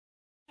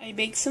I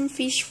baked some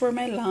fish for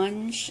my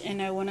lunch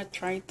and I want to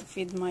try to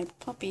feed my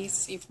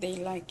puppies if they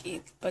like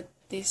it. But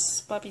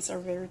these puppies are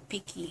very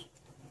picky.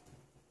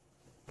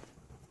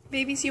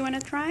 Babies, you want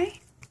to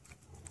try?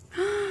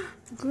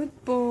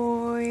 Good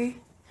boy.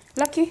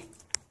 Lucky.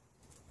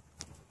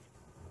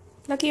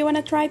 Lucky, you want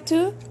to try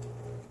too?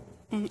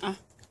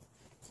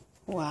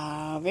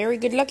 Wow, very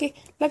good, Lucky.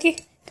 Lucky,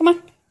 come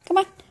on. Come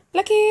on.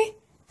 Lucky,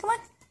 come on.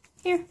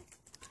 Here,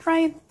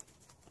 try it.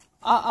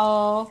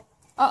 Uh-oh.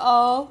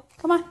 Uh-oh.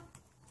 Come on.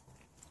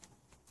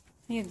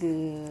 You're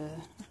good.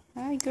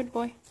 Hi, good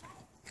boy.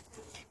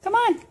 Come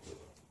on.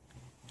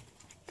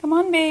 Come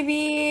on,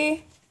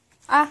 baby.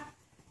 Ah.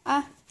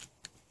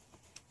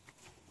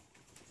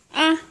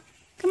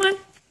 Come on.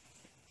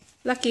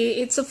 Lucky,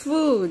 it's a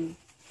food.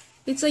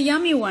 It's a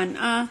yummy one.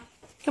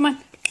 Come on.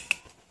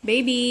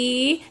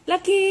 Baby.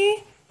 Lucky.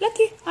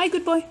 Lucky. Hi,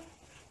 good boy.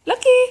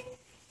 Lucky.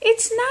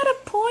 It's not a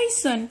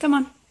poison. Come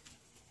on.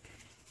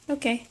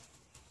 Okay.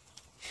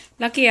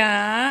 Lucky,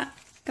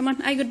 come on.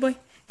 Hi, good boy.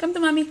 Come to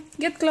mommy.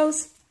 Get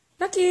close.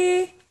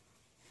 Lucky.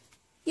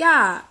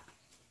 Yeah.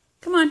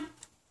 Come on.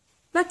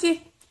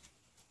 Lucky.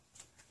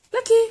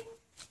 Lucky.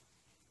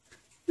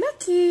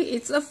 Lucky.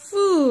 It's a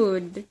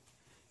food.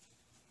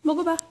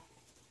 Mogo ba?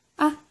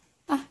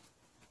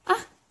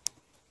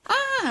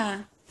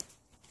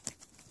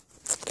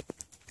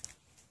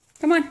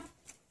 Come on.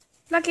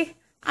 Lucky.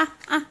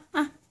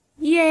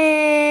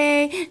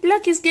 Yay.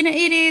 Lucky's gonna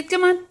eat it.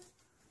 Come on.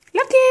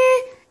 Lucky.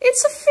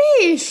 It's a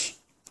fish.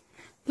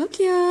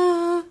 Lucky.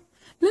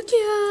 Lucky.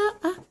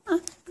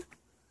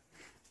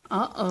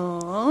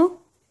 Uh-oh.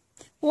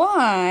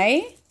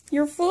 Why?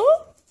 You're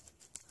full?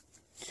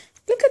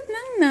 Look at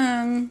Nang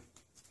Nang.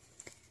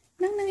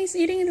 Nang Nang is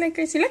eating it like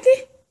crazy.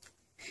 Lucky.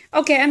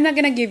 Okay, I'm not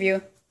gonna give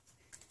you.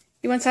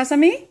 You want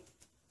sesame?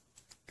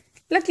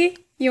 Lucky.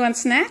 You want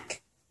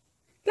snack?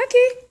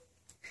 Lucky.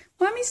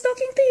 Mommy's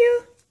talking to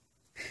you.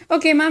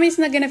 Okay, mommy's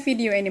not gonna feed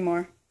you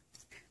anymore.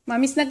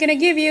 Mommy's not gonna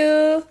give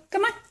you.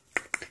 Come on.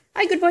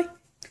 Hi, good boy.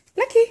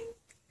 Lucky.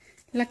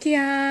 Lucky.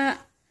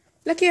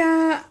 Lucky.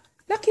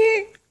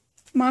 Lucky.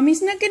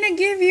 Mommy's not gonna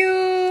give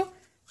you.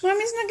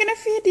 Mommy's not gonna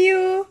feed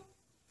you.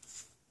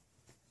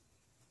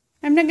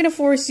 I'm not gonna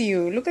force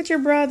you. Look at your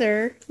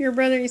brother. Your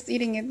brother is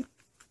eating it.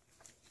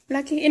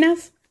 Lucky,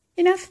 enough.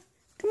 Enough.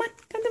 Come on.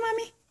 Come to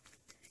mommy.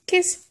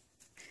 Kiss.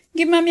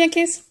 Give mommy a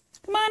kiss.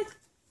 Come on.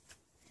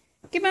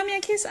 Give mommy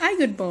a kiss. Ay,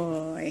 good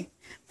boy.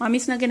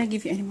 Mommy's not gonna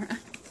give you anymore.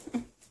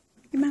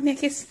 Give mommy a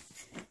kiss.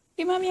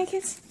 Give mommy a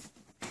kiss.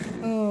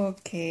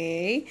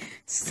 Okay.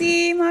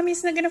 See,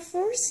 mommy's not gonna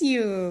force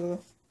you.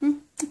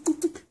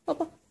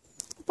 Papa.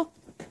 Papa.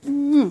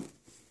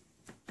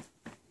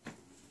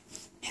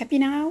 Happy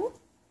now?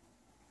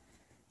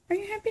 Are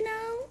you happy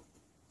now?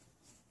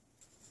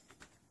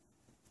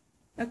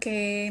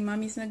 Okay,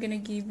 mommy's not gonna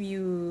give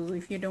you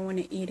if you don't want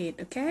to eat it,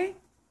 okay?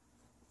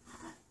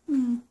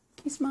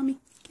 Kiss mommy.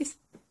 Kiss.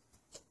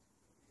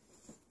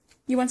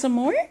 You want some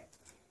more?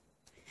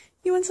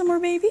 You want some more,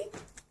 baby?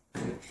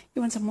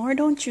 You want some more,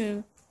 don't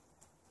you?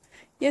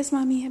 Yes,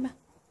 mommy.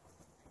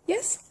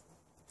 Yes?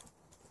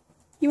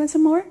 You want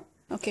some more?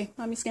 Okay,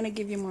 mommy's gonna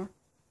give you more.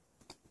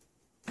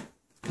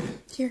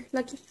 Here,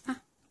 Lucky.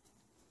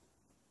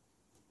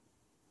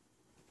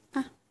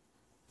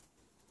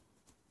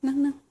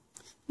 No.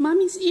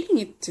 Mommy's eating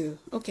it too.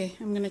 Okay,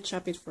 I'm gonna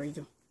chop it for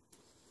you.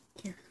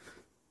 Here.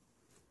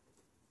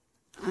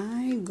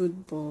 Ay,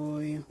 good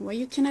boy. Why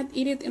you cannot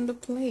eat it in the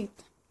plate?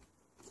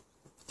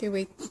 Okay,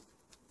 wait.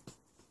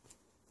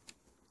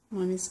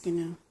 Mommy's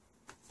gonna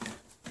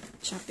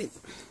chop it.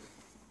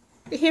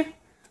 Here.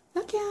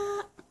 Lucky.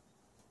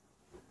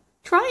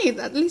 Try it.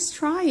 At least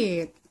try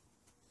it.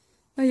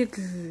 Oh, you're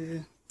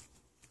good.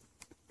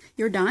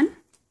 You're done?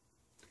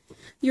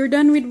 You're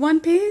done with one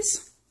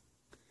piece?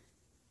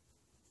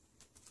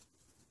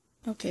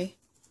 Okay.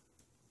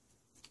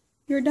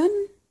 You're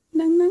done?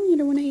 Nang Nang? You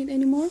don't want to eat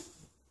anymore?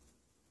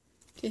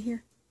 Okay,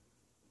 here.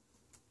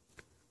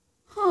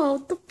 Oh,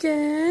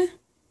 okay.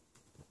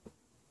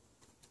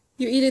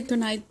 You eat it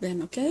tonight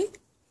then, okay?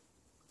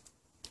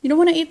 You don't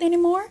want to eat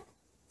anymore?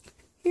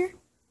 Here.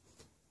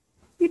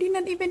 You did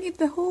not even eat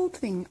the whole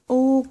thing.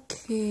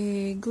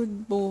 Okay,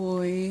 good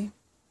boy.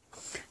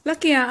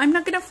 Lucky, I'm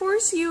not gonna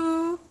force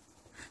you.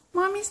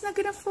 Mommy's not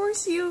gonna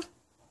force you.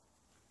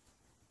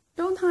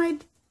 Don't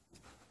hide.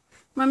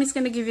 Mommy's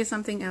gonna give you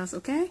something else,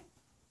 okay?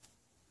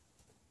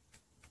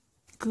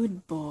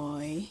 Good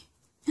boy.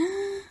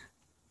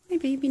 My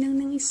baby Nang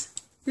Nang is...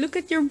 Look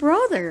at your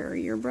brother.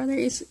 Your brother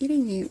is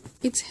eating it.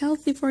 It's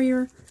healthy for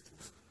your...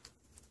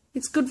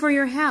 It's good for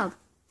your health.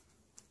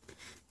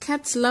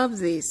 Cats love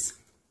this.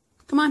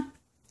 Come on.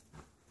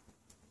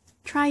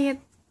 Try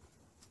it.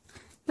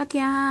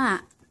 Lucky.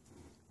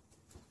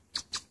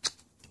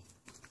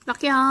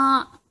 Lucky.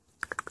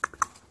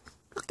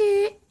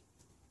 Lucky.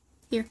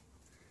 Here.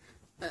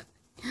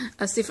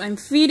 As if I'm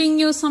feeding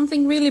you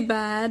something really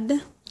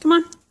bad. Come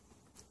on.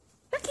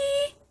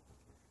 Lucky.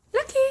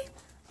 Lucky.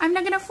 I'm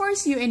not gonna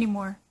force you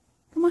anymore.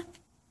 Come on.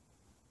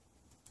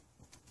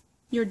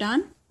 You're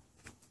done?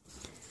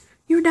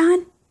 You're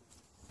done?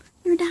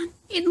 You're done.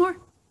 Eat more.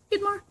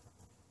 Eat more.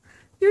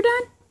 You're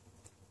done?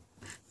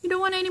 You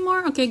don't want any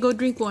more? Okay, go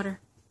drink water.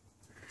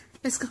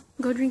 Let's go.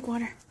 Go drink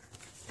water.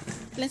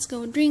 Let's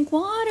go drink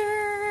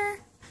water.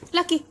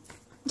 Lucky.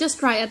 Just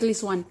try at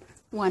least one.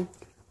 One.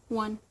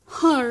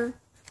 Her.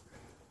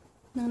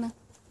 No.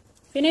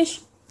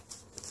 Finish.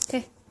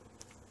 Okay.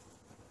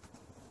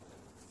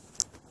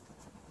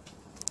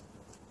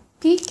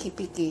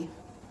 Picky.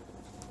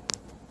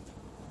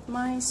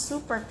 My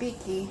super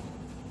picky.